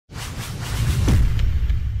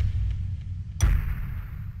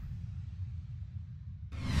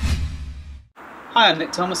Hi, I'm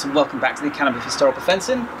Nick Thomas and welcome back to the Academy of Historical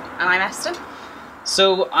Fencing. And I'm Esther.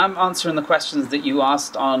 So I'm answering the questions that you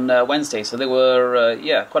asked on Wednesday. So there were,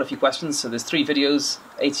 quite a few questions. So there's 3 videos,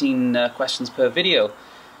 18 questions per video.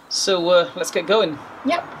 So let's get going.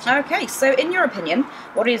 Yep. Okay, so in your opinion,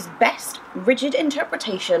 what is best, rigid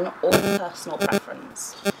interpretation or personal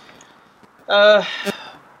preference? My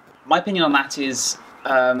opinion on that is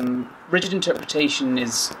rigid interpretation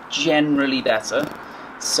is generally better.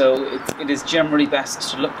 So it is generally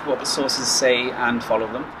best to look at what the sources say and follow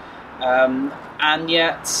them. And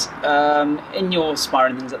yet, in your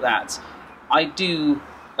sparring and things like that, I do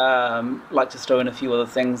like to throw in a few other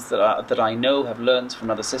things that I know, have learned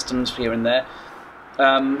from other systems here and there.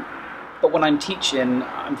 But when I'm teaching,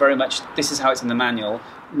 I'm very much, this is how it's in the manual.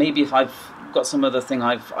 Maybe if I've got some other thing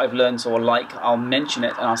I've learned or like, I'll mention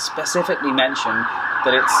it, and I'll specifically mention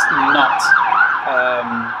that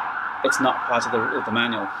it's not part of the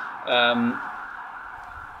manual.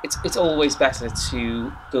 It's always better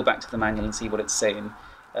to go back to the manual and see what it's saying.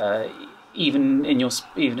 Even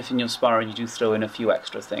if in your sparring you do throw in a few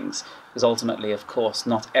extra things, because ultimately, of course,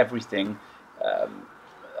 not everything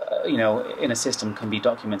in a system can be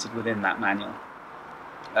documented within that manual.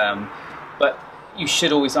 But you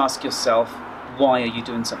should always ask yourself, why are you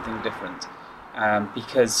doing something different?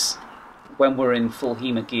 Because when we're in full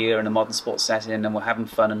HEMA gear in a modern sports setting and we're having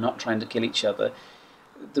fun and not trying to kill each other,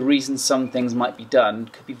 the reason some things might be done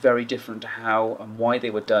could be very different to how and why they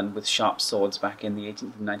were done with sharp swords back in the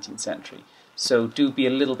 18th and 19th century. So do be a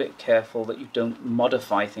little bit careful that you don't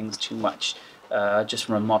modify things too much, just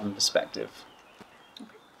from a modern perspective.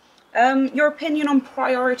 Your opinion on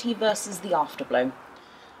priority versus the afterblow?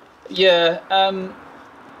 Yeah,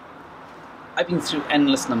 I've been through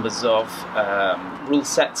endless numbers of rule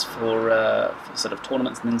sets for sort of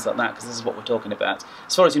tournaments and things like that, because this is what we're talking about.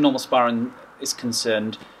 As far as your normal sparring is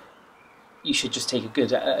concerned, you should just take a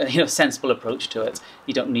good, sensible approach to it.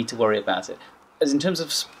 You don't need to worry about it. As in terms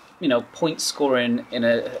of, point scoring in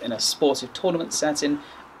a sportive tournament setting,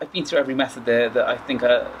 I've been through every method there that I think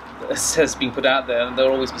has been put out there, and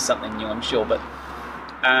there'll always be something new, I'm sure.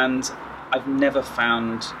 And I've never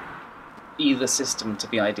found either system to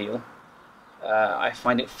be ideal. I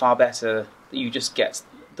find it far better that you just get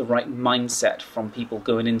the right mindset from people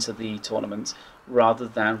going into the tournament, rather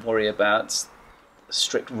than worry about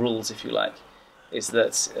strict rules, if you like. Is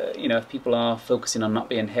that, if people are focusing on not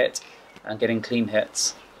being hit and getting clean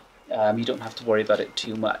hits, you don't have to worry about it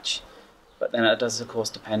too much. But then it does, of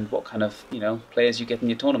course, depend what kind of, players you get in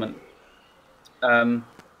your tournament. I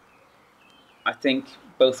think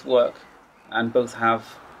both work and both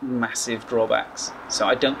have massive drawbacks, so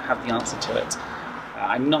I don't have the answer to it.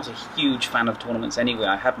 I'm not a huge fan of tournaments anyway.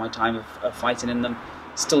 I have my time of fighting in them,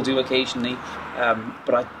 still do occasionally,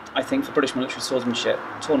 but I think for British military swordsmanship,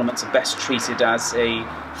 tournaments are best treated as a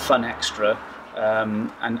fun extra,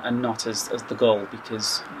 and not as the goal,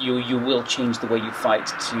 because you will change the way you fight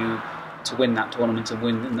to win that tournament and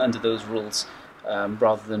win under those rules,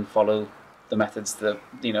 rather than follow the methods that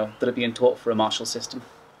that are being taught for a martial system.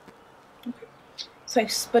 So,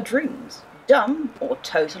 spadroons, dumb or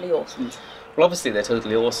totally awesome? Well, obviously they're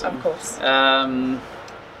totally awesome. Of course.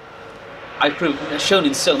 I've shown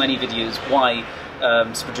in so many videos why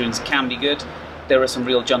spadroons can be good. There are some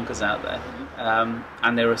real junkers out there,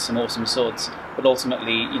 and there are some awesome swords. But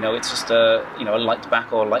ultimately, it's just a light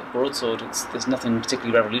back or light broadsword. There's nothing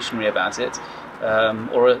particularly revolutionary about it,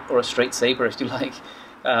 or a straight saber, if you like.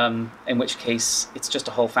 In which case, it's just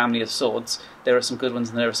a whole family of swords. There are some good ones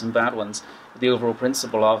and there are some bad ones. The overall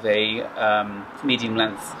principle of a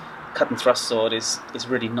medium-length cut and thrust sword is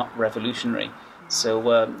really not revolutionary.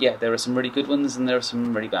 So there are some really good ones and there are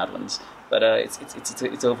some really bad ones. But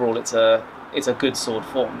it's overall it's a good sword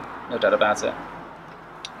form, no doubt about it.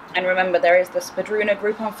 And remember, there is the Spadrooner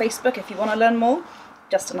group on Facebook if you want to learn more.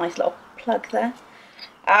 Just a nice little plug there.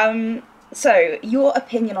 So, your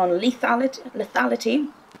opinion on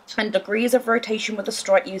lethality and degrees of rotation with a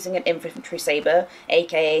strike using an infantry saber,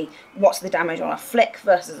 aka what's the damage on a flick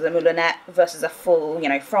versus a moulinet versus a full,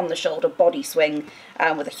 from the shoulder body swing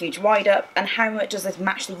with a huge wide up, and how much does this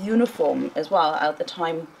match the uniform as well at the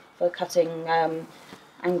time for cutting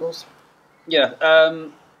angles? Yeah,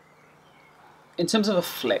 in terms of a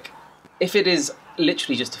flick, if it is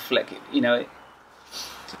literally just a flick,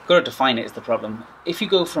 got to define it is the problem. If you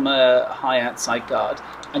go from a high outside guard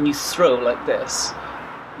and you throw like this,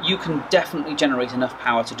 you can definitely generate enough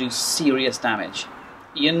power to do serious damage.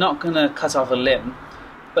 You're not going to cut off a limb,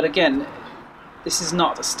 but again, this is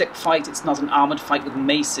not a stick fight, it's not an armoured fight with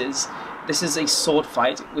maces, this is a sword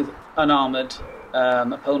fight with unarmoured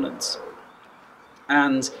opponents.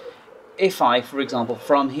 And if I, for example,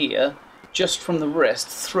 from here, just from the wrist,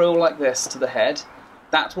 throw like this to the head,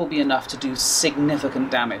 that will be enough to do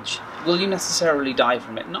significant damage. Will you necessarily die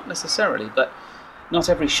from it? Not necessarily, but not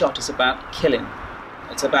every shot is about killing.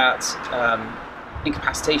 It's about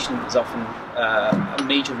incapacitation is often a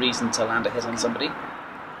major reason to land a hit on somebody.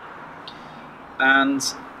 And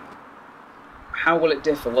how will it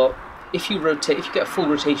differ? Well, if you get full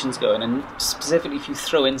rotations going, and specifically if you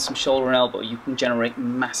throw in some shoulder and elbow, you can generate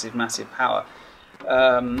massive, massive power.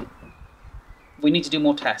 We need to do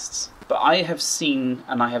more tests, but I have seen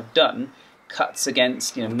and I have done cuts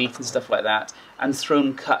against meat and stuff like that, and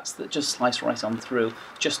thrown cuts that just slice right on through,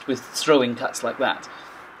 just with throwing cuts like that.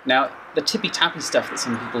 Now, the tippy-tappy stuff that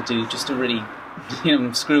some people do just to really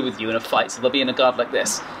screw with you in a fight, so they'll be in a guard like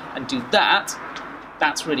this and do that,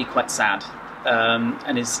 that's really quite sad,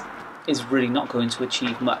 and is really not going to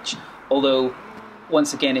achieve much. Although,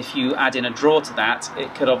 once again, if you add in a draw to that,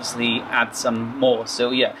 it could obviously add some more. So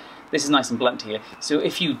yeah, this is nice and blunt here. So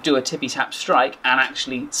if you do a tippy-tap strike and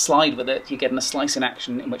actually slide with it, you're getting a slice in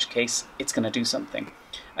action, in which case it's going to do something.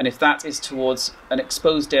 And if that is towards an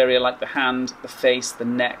exposed area like the hand, the face, the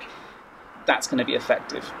neck, that's going to be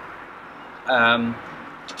effective.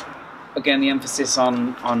 Again, the emphasis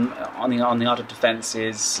on the art of defense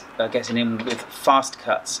is getting in with fast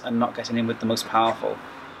cuts and not getting in with the most powerful.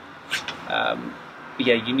 But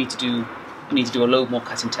yeah, you need to do a load more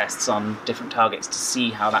cutting tests on different targets to see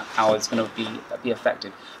how that power is going to be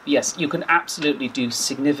effective. But yes, you can absolutely do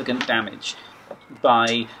significant damage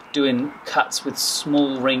by doing cuts with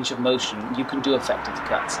small range of motion. You can do effective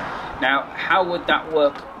cuts. Now, how would that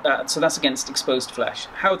work? So that's against exposed flesh.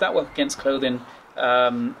 How would that work against clothing?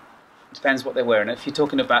 Depends what they're wearing. If you're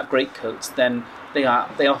talking about greatcoats, then they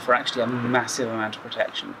offer actually a massive amount of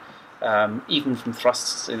protection, even from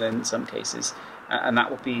thrusts in some cases. And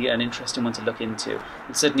that would be an interesting one to look into.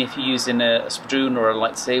 And certainly if you're using a spadroon or a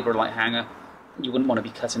lightsaber or light hanger, you wouldn't want to be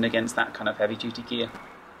cutting against that kind of heavy-duty gear.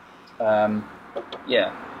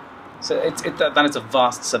 Yeah, so that is a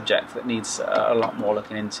vast subject that needs a lot more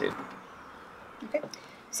looking into. Okay.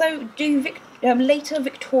 So do later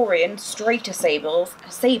Victorian straighter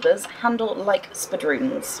sabres handle like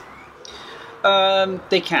spadroons?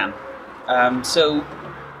 They can. So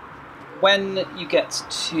when you get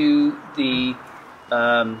to the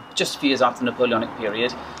just a few years after the Napoleonic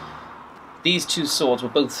period, these two swords were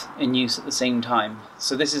both in use at the same time.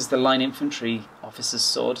 So this is the line infantry officer's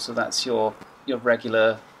sword, so that's your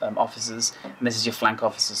regular officers, and this is your flank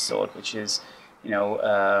officer's sword, which is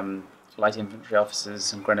light infantry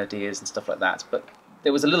officers and grenadiers and stuff like that. But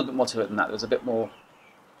there was a little bit more to it than that. There was a bit more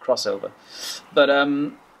crossover. But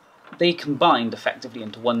they combined effectively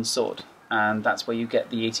into one sword, and that's where you get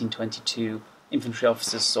the 1822 infantry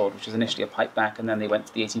officer's sword, which was initially a pipeback, and then they went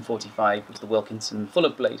to the 1845 with the Wilkinson Fuller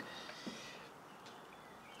blade.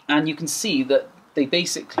 And you can see that they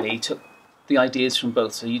basically took the ideas from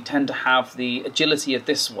both. So you tend to have the agility of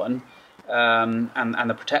this one and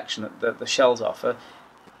the protection that the shells offer,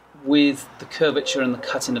 with the curvature and the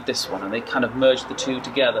cutting of this one, and they kind of merged the two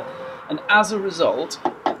together. And as a result,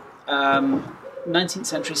 19th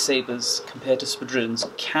century sabres compared to spadroons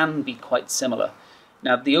can be quite similar.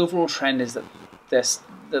 Now, the overall trend is that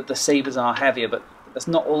the sabres are heavier, but that's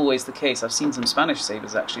not always the case. I've seen some Spanish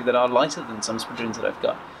sabres actually that are lighter than some spadroons that I've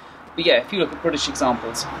got. But yeah, if you look at British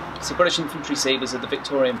examples, so British infantry sabres of the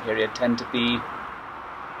Victorian period tend to be,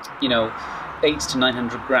 8 to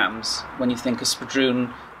 900 grams, when you think a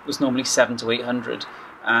spadroon was normally 7 to 800,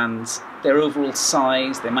 and their overall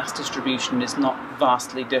size, their mass distribution is not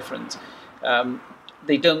vastly different.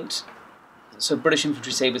 So British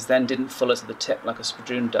infantry sabres then didn't fuller to the tip like a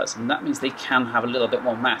spadroon does, and that means they can have a little bit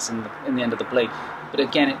more mass in the end of the blade. But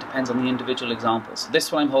again, it depends on the individual example. So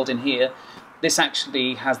this one I'm holding here, this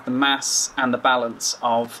actually has the mass and the balance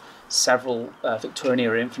of several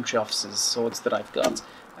Victorian-era infantry officers' swords that I've got,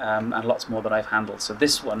 and lots more that I've handled. So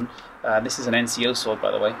this one, this is an NCO sword,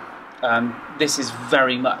 by the way. This is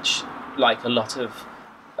very much like a lot of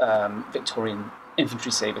Victorian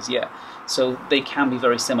infantry sabres, yeah. So they can be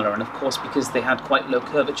very similar, and of course, because they had quite low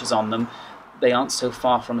curvatures on them, they aren't so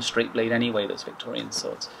far from a straight blade anyway, those Victorian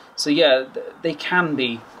swords. So yeah, they can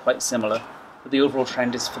be quite similar, but the overall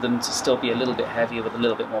trend is for them to still be a little bit heavier with a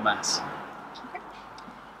little bit more mass.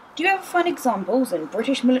 Do you ever find examples in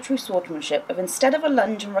British military swordsmanship of, instead of a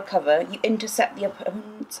lunge and recover, you intercept the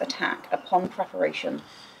opponent's attack upon preparation?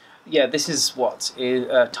 Yeah, this is what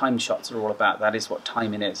timed shots are all about. That is what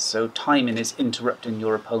timing is. So timing is interrupting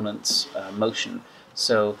your opponent's motion.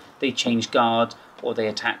 So they change guard or they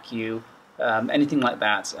attack you, anything like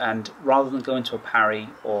that. And rather than go into a parry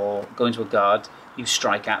or go into a guard, you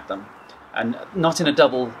strike at them. And not in a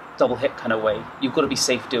double hit kind of way. You've got to be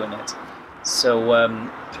safe doing it. So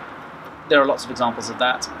there are lots of examples of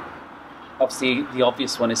that. Obviously, the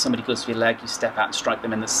obvious one is somebody goes for your leg, you step out and strike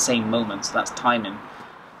them in the same moment, so that's timing.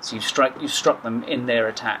 So you've struck them in their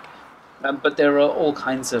attack. But there are all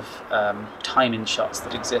kinds of timing shots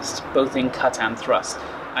that exist, both in cut and thrust.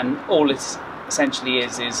 And all it essentially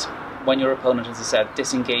is when your opponent, as I said,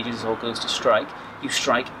 disengages or goes to strike, you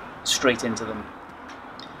strike straight into them.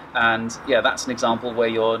 And yeah, that's an example where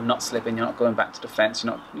you're not slipping, you're not going back to defense,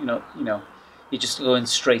 you're just going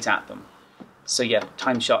straight at them. So yeah,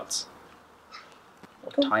 time shots.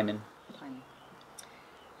 Or cool. Timing.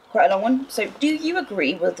 Quite a long one. So, do you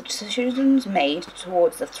agree with the decisions made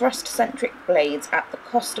towards the thrust-centric blades at the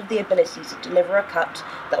cost of the ability to deliver a cut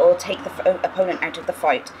that will take the opponent out of the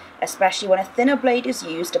fight, especially when a thinner blade is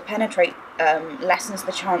used to penetrate lessens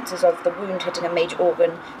the chances of the wound hitting a major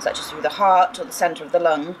organ, such as through the heart or the centre of the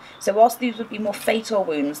lung. So whilst these would be more fatal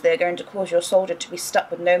wounds, they're going to cause your soldier to be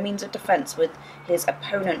stuck with no means of defence with his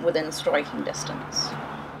opponent within striking distance.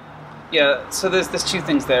 Yeah, so there's two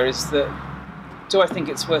things there. Is that, do I think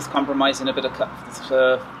it's worth compromising a bit of cut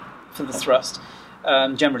for the thrust?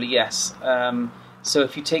 Generally, yes. So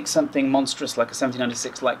if you take something monstrous like a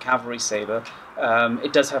 1796 light cavalry sabre,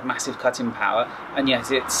 it does have massive cutting power, and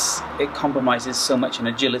yet it compromises so much in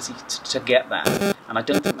agility to get that, and I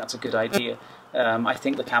don't think that's a good idea. I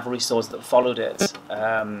think the cavalry swords that followed it,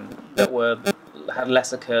 that had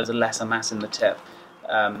lesser curves and lesser mass in the tip,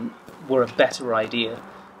 were a better idea.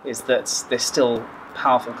 Is that they're still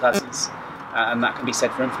powerful cutters. And that can be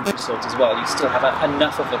said for infantry swords as well. You still have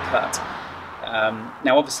enough of a cut.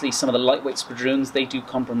 Now, obviously, some of the lightweight spadroons, they do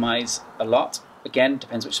compromise a lot. Again,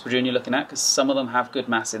 depends which spadroon you're looking at, because some of them have good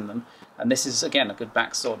mass in them. And this is, again, a good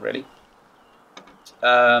back sword, really.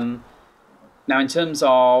 Now, in terms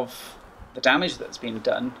of the damage that's been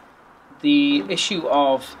done, the issue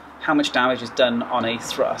of how much damage is done on a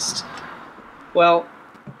thrust, well,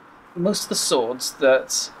 most of the swords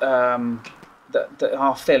that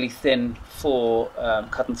are fairly thin for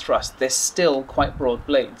cut and thrust, they're still quite broad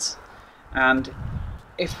blades. And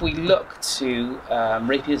if we look to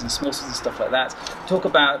rapiers and small swords and stuff like that, talk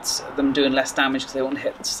about them doing less damage because they won't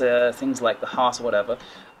hit things like the heart or whatever.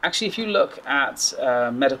 Actually, if you look at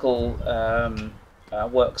medical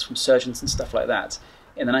works from surgeons and stuff like that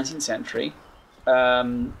in the 19th century,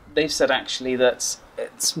 they've said actually that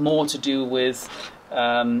it's more to do with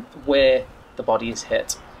where the body is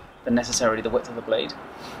hit than necessarily the width of the blade.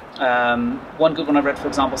 One good one I read, for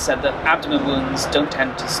example, said that abdomen wounds don't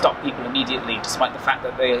tend to stop people immediately, despite the fact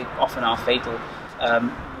that they often are fatal,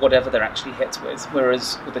 whatever they're actually hit with.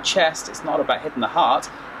 Whereas with the chest, it's not about hitting the heart.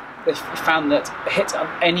 They've found that a hit on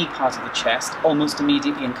any part of the chest almost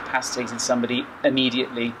immediately incapacitated somebody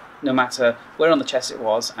immediately, no matter where on the chest it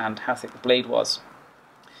was and how thick the blade was.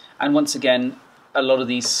 And once again, a lot of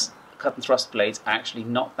these cut and thrust blades are actually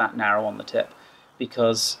not that narrow on the tip,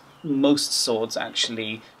 because most swords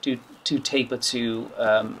actually do taper to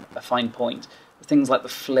a fine point. Things like the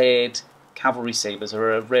flared cavalry sabres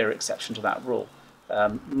are a rare exception to that rule.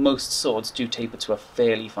 Most swords do taper to a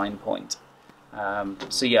fairly fine point.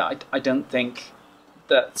 So yeah, I don't think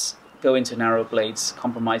that going to narrow blades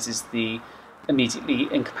compromises the immediately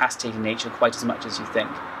incapacitating nature quite as much as you think.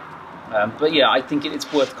 But yeah, I think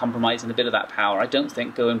it's worth compromising a bit of that power. I don't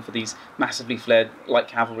think going for these massively flared light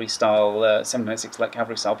cavalry style 796 light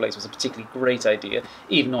cavalry style blades was a particularly great idea,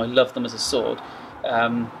 even though I love them as a sword.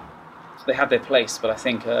 They had their place, but I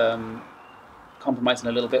think compromising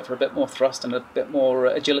a little bit for a bit more thrust and a bit more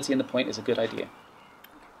agility in the point is a good idea.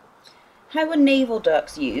 How were naval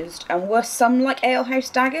dirks used, and were some like alehouse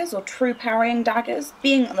daggers or true parrying daggers,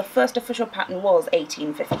 being that the first official pattern was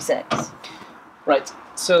 1856? Right,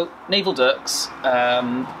 so naval dirks,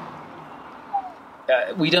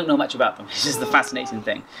 we don't know much about them, which is the fascinating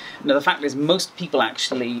thing. Now the fact is, most people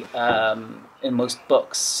actually, in most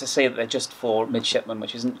books, say that they're just for midshipmen,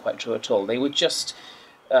 which isn't quite true at all. They were just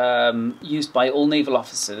used by all naval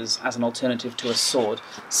officers as an alternative to a sword,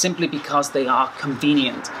 simply because they are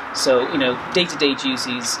convenient. So, you know, day-to-day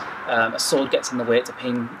duties, a sword gets in the way, it's a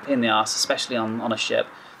pain in the arse, especially on a ship.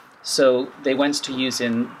 So they went to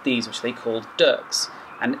using these, which they called dirks.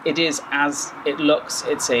 And it is, as it looks,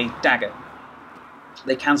 it's a dagger.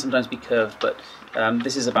 They can sometimes be curved, but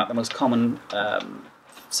this is about the most common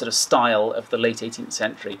sort of style of the late 18th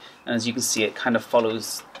century. And as you can see, it kind of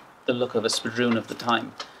follows the look of a spadroon of the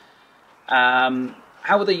time.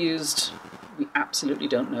 How were they used? We absolutely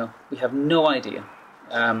don't know. We have no idea.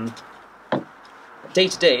 Day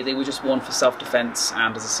to day, they were just worn for self-defense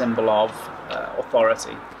and as a symbol of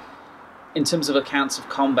authority. In terms of accounts of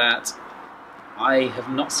combat, I have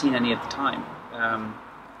not seen any at the time.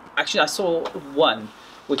 Actually, I saw one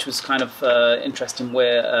which was kind of interesting,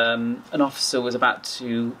 where an officer was about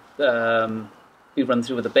to be run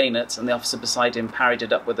through with a bayonet, and the officer beside him parried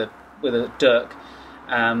it up with a dirk,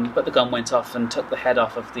 but the gun went off and took the head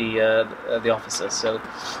off of the officer, so it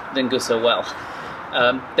didn't go so well.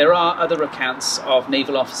 There are other accounts of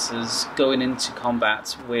naval officers going into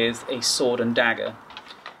combat with a sword and dagger,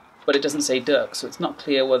 but it doesn't say dirk, so it's not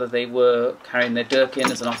clear whether they were carrying their dirk in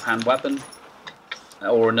as an offhand weapon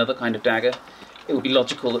or another kind of dagger. It would be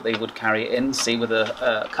logical that they would carry it in, say with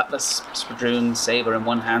a cutlass, spadroon, sabre in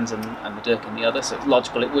one hand and the dirk in the other, so it's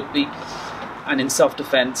logical it would be. And in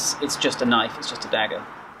self-defense, it's just a knife, it's just a dagger.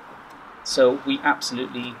 So we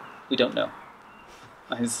don't know.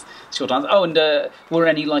 That is short answer. Oh, and were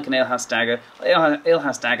any like an alehouse dagger?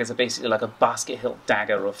 Alehouse daggers are basically like a basket-hilt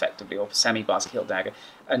dagger, effectively, or semi-basket-hilt dagger.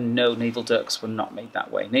 And no, naval dirks were not made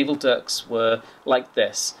that way. Naval dirks were like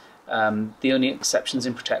this. The only exceptions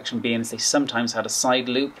in protection being is they sometimes had a side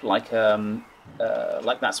loop, like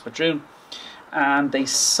that spadroon, and they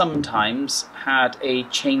sometimes had a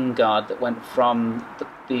chain guard that went from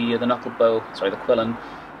the knuckle bow, sorry, the quillen,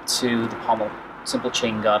 to the pommel. Simple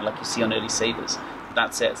chain guard like you see on early sabres.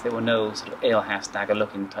 That's it. There were no sort of alehouse dagger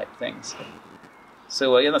looking type things.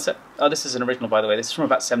 So yeah, that's it. Oh, this is an original, by the way. This is from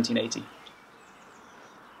about 1780.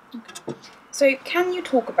 So can you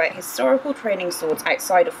talk about historical training swords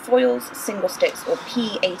outside of foils, single sticks, or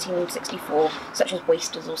P1864, such as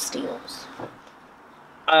wasters or steels?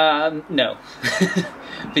 No,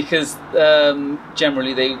 because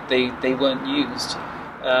generally they weren't used.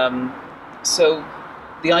 So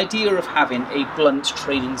the idea of having a blunt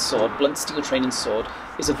training sword, blunt steel training sword,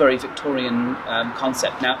 is a very Victorian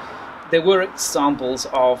concept. Now, there were examples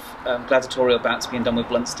of gladiatorial bouts being done with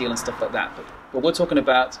blunt steel and stuff like that, but we're talking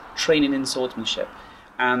about training in swordsmanship.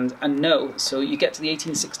 And no, so you get to the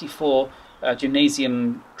 1864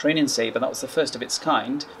 gymnasium training sabre, that was the first of its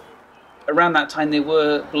kind. Around that time they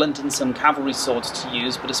were blunting some cavalry swords to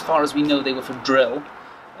use, but as far as we know they were for drill.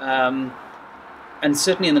 And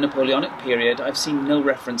certainly in the Napoleonic period, I've seen no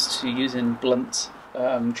reference to using blunt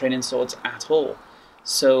training swords at all.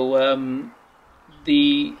 So,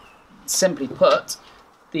 simply put,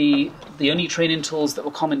 the only training tools that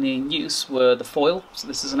were commonly in use were the foil. So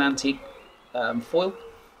this is an antique foil,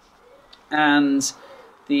 and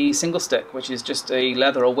the single stick, which is just a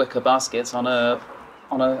leather or wicker basket on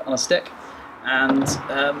a stick. And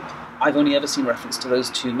I've only ever seen reference to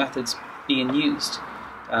those two methods being used.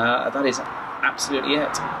 That is absolutely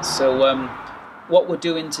it. So what we're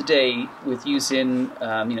doing today with using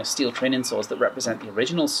steel training swords that represent the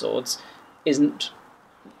original swords isn't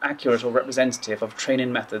accurate or representative of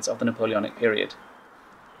training methods of the Napoleonic period.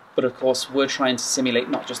 But of course we're trying to simulate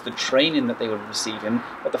not just the training that they were receiving,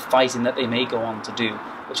 but the fighting that they may go on to do,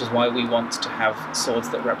 which is why we want to have swords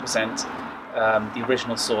that represent the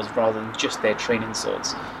original swords rather than just their training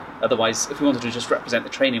swords. Otherwise, if we wanted to just represent the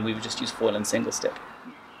training, we would just use foil and single stick.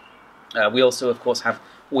 We also, of course, have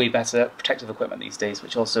way better protective equipment these days,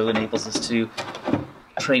 which also enables us to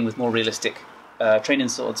train with more realistic training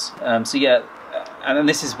swords. So yeah, and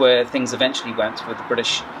this is where things eventually went with the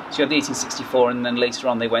British. So you had the 1864, and then later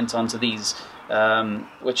on they went on to these,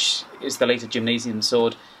 which is the later gymnasium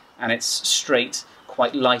sword, and it's straight,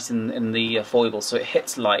 quite light in the foible, so it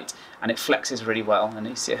hits light and it flexes really well, and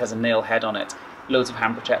you see it has a nail head on it, loads of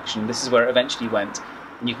hand protection. This is where it eventually went.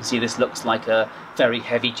 And you can see this looks like a very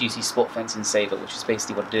heavy, juicy sport fencing sabre, which is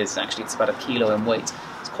basically what it is. Actually, it's about 1 kilo in weight.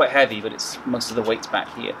 It's quite heavy, but it's most of the weight's back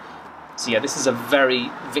here. So yeah, this is a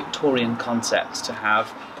very Victorian concept to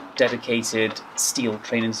have dedicated steel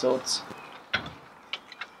training swords.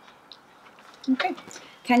 Okay.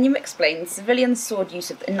 Can you explain civilian sword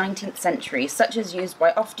use of the 19th century, such as used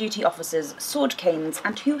by off-duty officers, sword canes,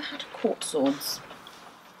 and who had court swords?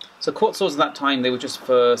 So court swords at that time, they were just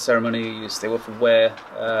for ceremonial use. They were for wear,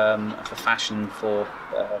 for fashion, for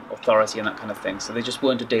authority and that kind of thing. So they just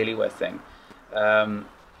weren't a daily wear thing.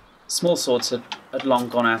 Small swords had long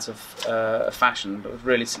gone out of fashion, but was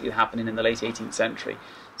realistically happening in the late 18th century.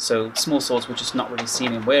 So small swords were just not really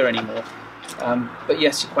seen in wear anymore. But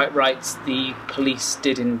yes, you're quite right. The police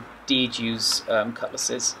did indeed use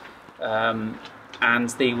cutlasses.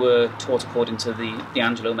 And they were taught according to the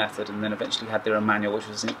Angelo method, and then eventually had their own manual, which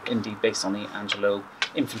was indeed based on the Angelo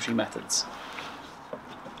infantry methods.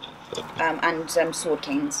 And sword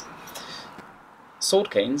canes.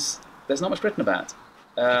 Sword canes, there's not much written about.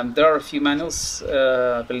 There are a few manuals,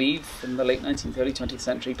 I believe, from the late 19th, early 20th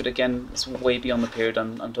century, but again, it's way beyond the period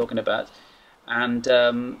I'm talking about. And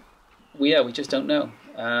we just don't know.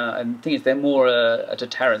 And the thing is, they're more a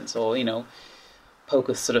deterrent, or, poke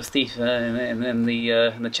a sort of thief in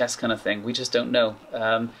the chest kind of thing. We just don't know.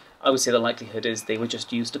 I would say the likelihood is they were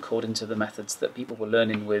just used according to the methods that people were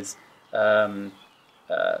learning with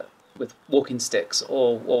walking sticks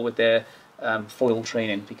or with their foil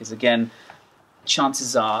training. Because again,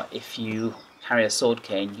 chances are if you carry a sword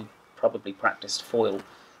cane, you probably practiced foil,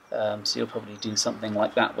 so you'll probably do something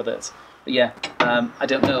like that with it. But yeah, I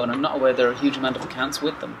don't know, and I'm not aware there are a huge amount of accounts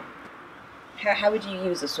with them. How would you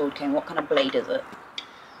use a sword cane? What kind of blade is it?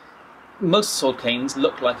 Most sword canes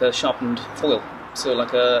look like a sharpened foil, so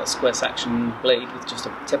like a square section blade with just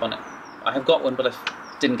a tip on it. I have got one, but I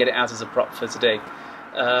didn't get it out as a prop for today.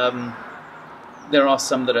 There are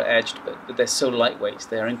some that are edged, but they're so lightweight.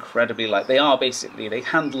 They're incredibly light. They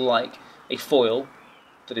handle like a foil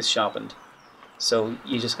that is sharpened. So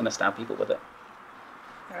you're just going to stab people with it.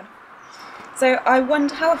 Fair enough. So I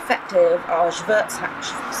wonder how effective are Schwerthaus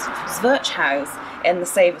in the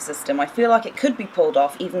saber system. I feel like it could be pulled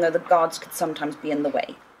off, even though the guards could sometimes be in the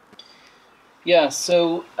way. Yeah,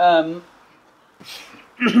 so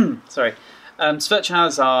sorry,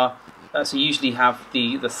 Schwerthaus are so you usually have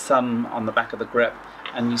the thumb on the back of the grip,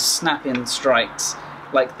 and you snap in strikes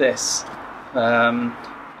like this,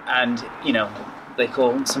 and you know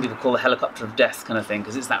some people call the helicopter of death kind of thing,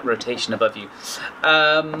 because it's that rotation above you.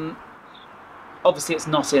 Obviously, it's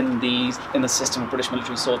not in the system of British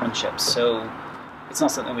military swordsmanship, so it's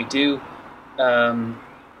not something we do.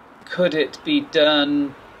 Could it be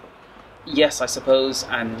done? Yes, I suppose,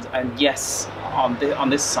 and yes, on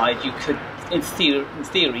this side you could, in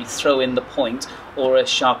theory, throw in the point or a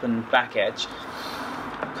sharpened back edge.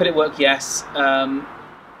 Could it work? Yes.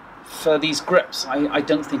 For these grips, I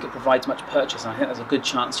don't think it provides much purchase, and I think there's a good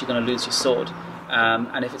chance you're going to lose your sword.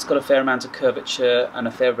 And if it's got a fair amount of curvature and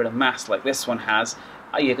a fair bit of mass like this one has,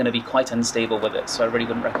 you're going to be quite unstable with it, so I really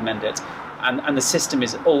wouldn't recommend it. And the system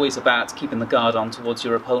is always about keeping the guard on towards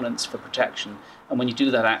your opponents for protection, and when you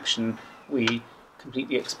do that action, we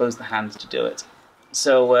completely expose the hands to do it.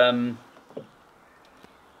 So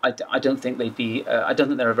I don't think they'd be. I don't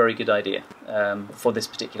think they're a very good idea for this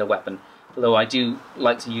particular weapon. Although I do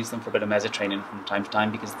like to use them for a bit of mezza training from time to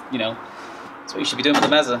time, because that's what you should be doing with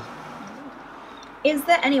the mezza. Is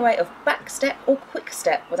there any way of backstep or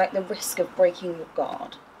quickstep without the risk of breaking your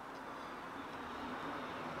guard?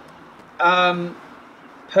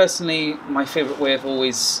 Personally, my favourite way of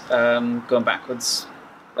always going backwards,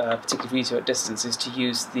 particularly for you two at distance, is to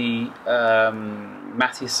use the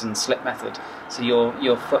Mathieson slip method. So your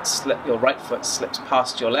right foot slips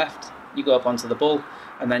past your left, you go up onto the ball,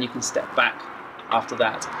 and then you can step back after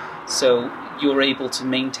that. So you're able to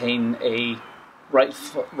maintain a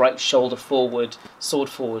right shoulder forward, sword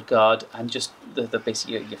forward guard, and just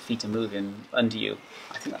basically your feet are moving under you.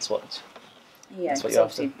 I think that's what. Yeah, that's what because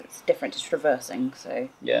obviously it's different to traversing. So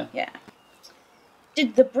yeah.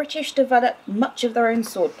 Did the British develop much of their own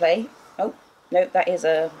swordplay? Oh no, that is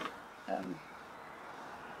a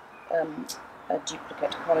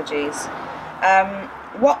duplicate. Apologies.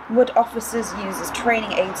 What would officers use as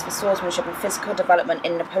training aids for swordsmanship and physical development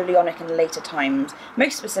in Napoleonic and later times?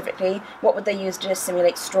 Most specifically, what would they use to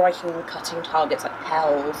simulate striking and cutting targets like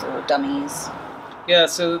pels or dummies? Yeah,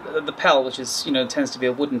 so the pel, which is tends to be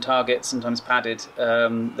a wooden target, sometimes padded,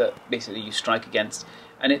 that basically you strike against,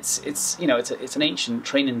 and it's an ancient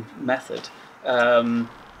training method,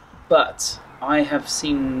 but I have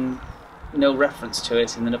seen no reference to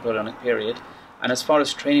it in the Napoleonic period. And as far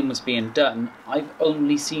as training was being done, I've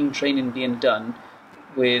only seen training being done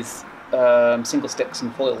with single sticks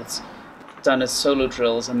and foils, done as solo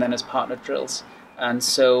drills and then as partner drills. And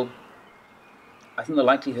so I think the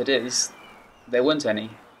likelihood is there weren't any,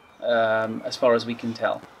 as far as we can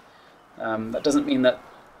tell. That doesn't mean that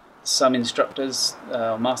some instructors,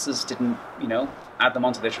 masters, didn't, add them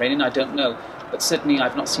onto their training. I don't know. But certainly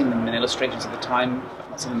I've not seen them in illustrations at the time. I've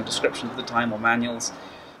not seen them in descriptions at the time or manuals.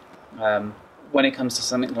 When it comes to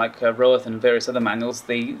something like Roeth and various other manuals,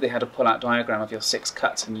 they had a pull-out diagram of your 6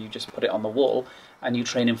 cuts, and you just put it on the wall, and you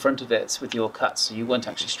train in front of it with your cuts. So you weren't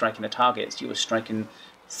actually striking the targets; you were striking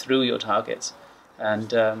through your targets.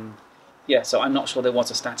 And yeah, so I'm not sure there was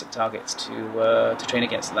a static target to train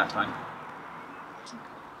against at that time.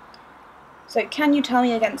 So, can you tell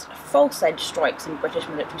me against false edge strikes in British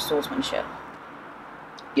military swordsmanship?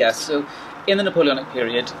 Yeah, so in the Napoleonic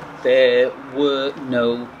period, there were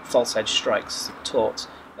no false edge strikes taught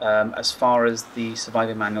as far as the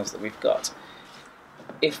surviving manuals that we've got.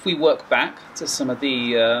 If we work back to some of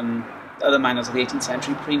the other manuals of the 18th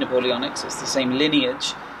century, pre-Napoleonic, so it's the same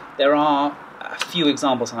lineage, there are a few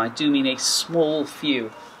examples, and I do mean a small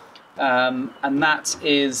few, and that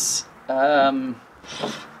is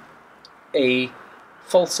a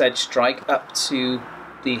false edge strike up to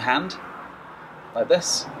the hand, like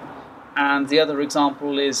this, And the other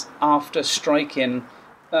example is after striking,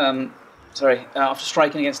 after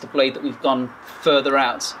striking against a blade that we've gone further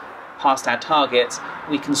out past our target,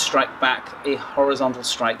 we can strike back a horizontal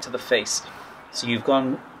strike to the face. So you've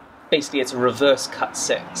gone, basically it's a reverse cut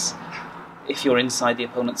 6 if you're inside the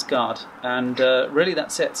opponent's guard. And really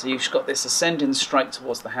that's it. So you've got this ascending strike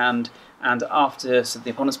towards the hand, and after the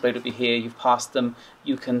opponent's blade would be here, you've passed them,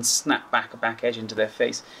 you can snap back a back edge into their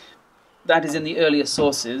face. That is in the earlier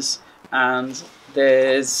sources, and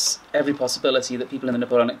there's every possibility that people in the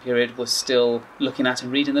Napoleonic period were still looking at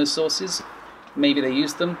and reading those sources. Maybe they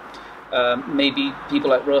used them. Maybe people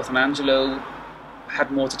like Roth and Angelo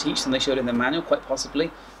had more to teach than they showed in their manual, quite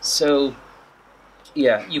possibly. So,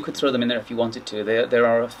 yeah, you could throw them in there if you wanted to. There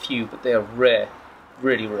are a few, but they are rare,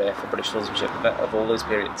 really rare for British swordsmanship of all those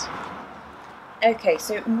periods. Okay,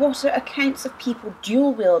 so what are accounts of people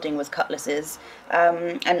dual wielding with cutlasses,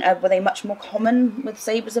 and were they much more common with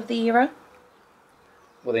sabres of the era?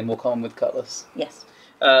 Were they more common with cutlass? Yes.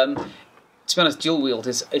 To be honest, dual wield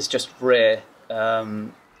is just rare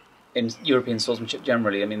in European swordsmanship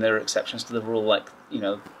generally. I mean, there are exceptions to the rule, like,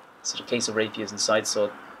 sort of case of rapiers and side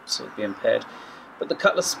sword sort of being paired. But the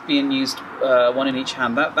cutlass being used one in each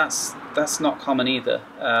hand, that's not common either.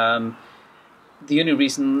 The only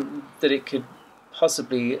reason that it could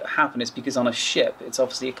possibly happen is because on a ship, it's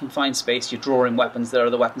obviously a confined space, you're drawing weapons, there are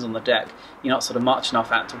other weapons on the deck, you're not sort of marching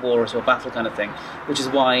off out to war or to a battle kind of thing, which is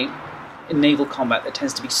why in naval combat there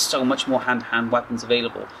tends to be so much more hand-to-hand weapons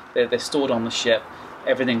available. They're stored on the ship,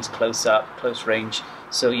 everything's close up, close range,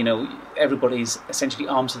 so everybody's essentially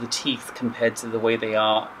armed to the teeth compared to the way they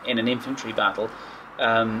are in an infantry battle.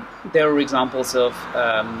 There are examples of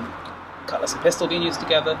cutlass and pistol being used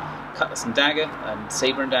together, cutlass and dagger, and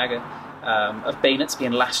sabre and dagger, of bayonets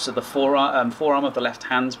being lashed to the forearm of the left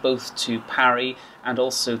hand, both to parry and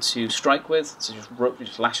also to strike with, so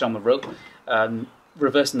just lash it on with rope,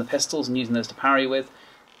 reversing the pistols and using those to parry with.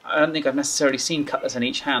 I don't think I've necessarily seen cutlass in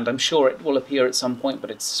each hand. I'm sure it will appear at some point,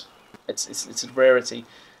 but it's a rarity.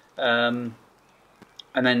 And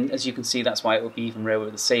then, as you can see, that's why it would be even rarer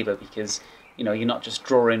with the sabre, because you're not just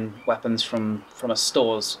drawing weapons from a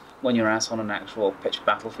stores when you're out on an actual pitched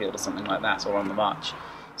battlefield or something like that, or on the march.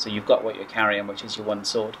 So you've got what you're carrying, which is your one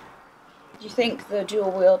sword. Do you think the dual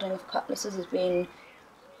wielding of cutlasses has been,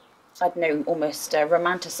 I don't know, almost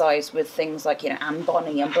romanticised with things like, Anne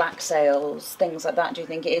Bonny and black sails, things like that? Do you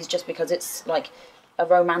think it is just because it's like a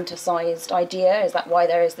romanticised idea? Is that why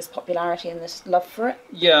there is this popularity and this love for it?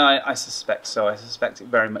 Yeah, I suspect so. I suspect it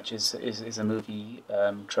very much is a movie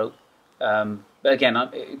trope. But again,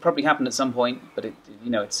 it probably happened at some point, but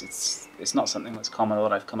it's not something that's common or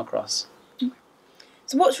that I've come across.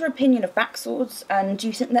 So what's your opinion of backswords, and do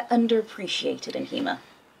you think they're underappreciated in HEMA?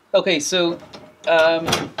 Okay, so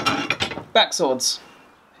backswords.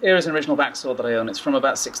 Here is an original backsword that I own. It's from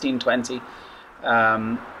about 1620.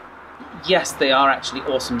 Yes, they are actually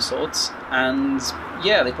awesome swords, and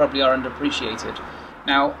yeah, they probably are underappreciated.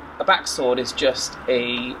 Now, a backsword is just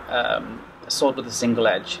a sword with a single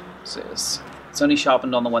edge. So it's only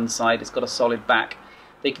sharpened on the one side, it's got a solid back.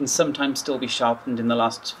 They can sometimes still be sharpened in the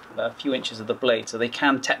last few inches of the blade, so they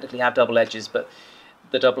can technically have double edges, but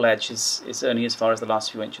the double edge is only as far as the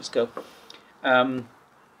last few inches go.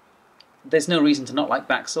 There's no reason to not like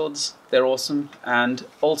backswords. They're awesome, and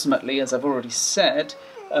ultimately, as I've already said,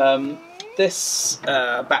 this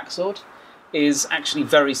backsword is actually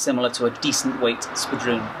very similar to a decent weight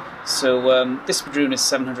spadroon. So this spadroon is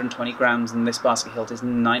 720 grams and this basket hilt is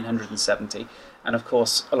 970, and of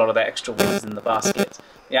course a lot of that extra weight is in the basket.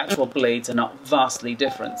 The actual blades are not vastly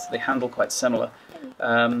different, they handle quite similar,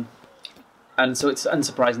 and so it's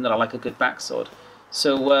unsurprising that I like a good backsword.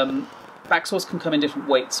 So backswords can come in different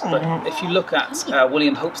weights, but if you look at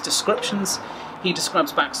William Hope's descriptions, he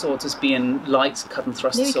describes backswords as being light cut and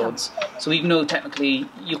thrust swords. So even though technically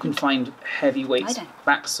you can find heavyweight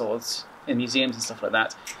backswords in museums and stuff like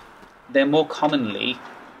that, they're more commonly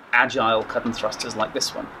agile cut and thrusters like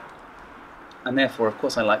this one. And therefore, of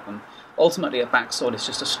course, I like them. Ultimately, a backsword is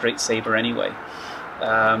just a straight sabre anyway.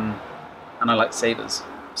 And I like sabres,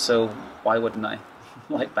 so why wouldn't I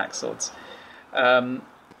like backswords?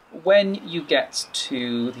 When you get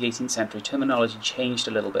to the 18th century, terminology changed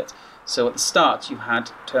a little bit. So at the start, you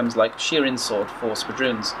had terms like sheer-in sword for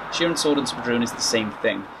spadroons. Sheer-in sword and spadroon is the same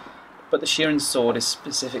thing. But the sheer-in sword is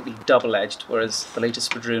specifically double-edged, whereas the later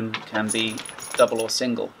spadroon can be double or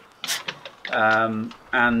single. And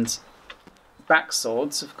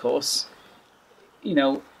backswords, of course,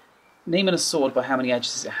 naming a sword by how many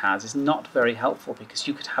edges it has is not very helpful, because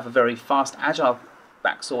you could have a very fast, agile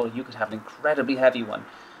backsword, or you could have an incredibly heavy one,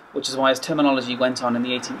 which is why as terminology went on in the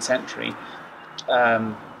 18th century,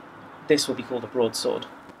 this will be called a broadsword,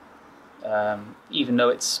 even though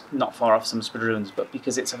it's not far off some spadroons, but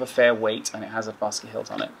because it's of a fair weight and it has a basket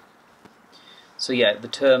hilt on it. So yeah, the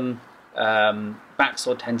term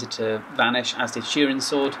backsword tended to vanish, as did shearing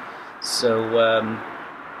sword. So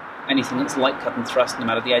anything that's light cut and thrust, no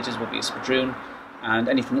matter the edges, would be a spadroon, and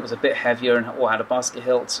anything that was a bit heavier and or had a basket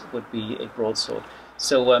hilt would be a broadsword.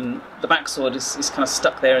 So the backsword is kind of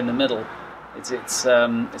stuck there in the middle. It's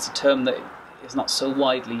a term that is not so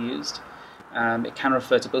widely used. It can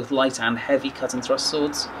refer to both light and heavy cut and thrust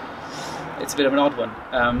swords. It's a bit of an odd one.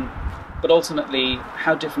 But ultimately,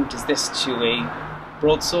 how different is this to a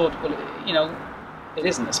broadsword? Well, you know, it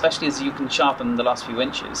isn't, especially as you can sharpen the last few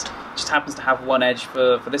inches. It just happens to have one edge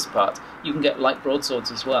for this part. You can get light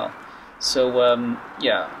broadswords as well. So,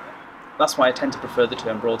 yeah, that's why I tend to prefer the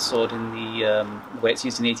term broadsword in the way it's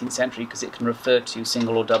used in the 18th century, because it can refer to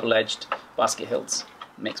single or double-edged basket hilts.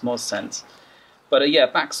 It makes more sense. But yeah,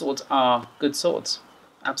 backswords are good swords.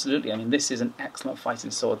 Absolutely. I mean, this is an excellent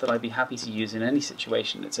fighting sword that I'd be happy to use in any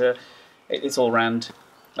situation. It's all round.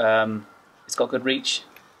 It's got good reach.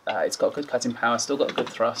 It's got good cutting power. Still got a good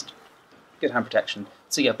thrust. Good hand protection.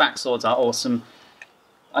 So yeah, backswords are awesome.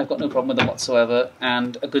 I've got no problem with them whatsoever.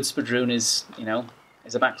 And a good spadroon is, you know,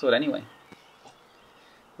 is a backsword anyway.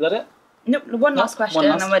 Is that it? Nope. One last question,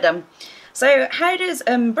 and then we're done. So, how does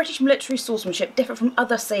British military swordsmanship differ from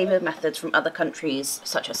other sabre methods from other countries,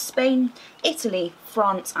 such as Spain, Italy,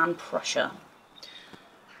 France and Prussia?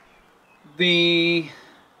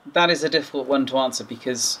 That is a difficult one to answer,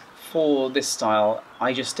 because for this style,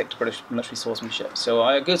 I just stick to British military swordsmanship. So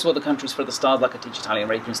I go to other countries for the styles, like I teach Italian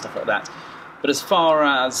rapier and stuff like that. But as far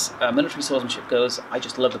as military swordsmanship goes, I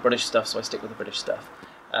just love the British stuff, so I stick with the British stuff.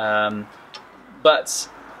 But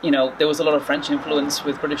you know, there was a lot of French influence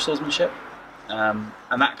with British swordsmanship, and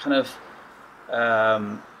that kind of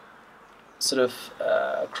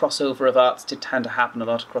crossover of arts did tend to happen a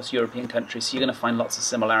lot across European countries, so you're going to find lots of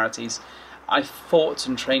similarities. I fought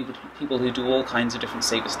and trained with people who do all kinds of different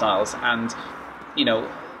sabre styles, and you know,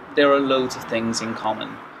 there are loads of things in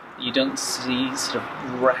common. You don't see sort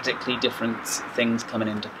of radically different things coming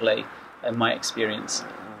into play, in my experience.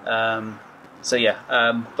 So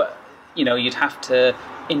yeah, but you know, you'd have to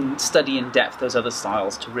study in depth those other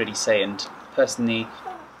styles to really say. And personally,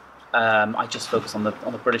 I just focus on the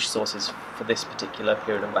British sources for this particular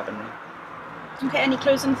period of weaponry. Okay, any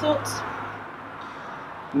closing thoughts?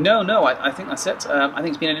 No, I think that's it. I think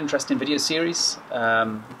it's been an interesting video series.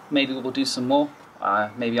 Maybe we'll do some more.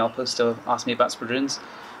 Maybe I'll post a Ask Me About Spadroons.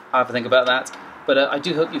 I'll have a think about that. But I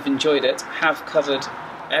do hope you've enjoyed it. Have covered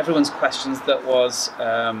everyone's questions that was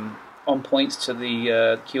on point to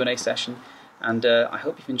the Q&A session. And I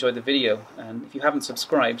hope you've enjoyed the video. And if you haven't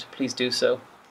subscribed, please do so.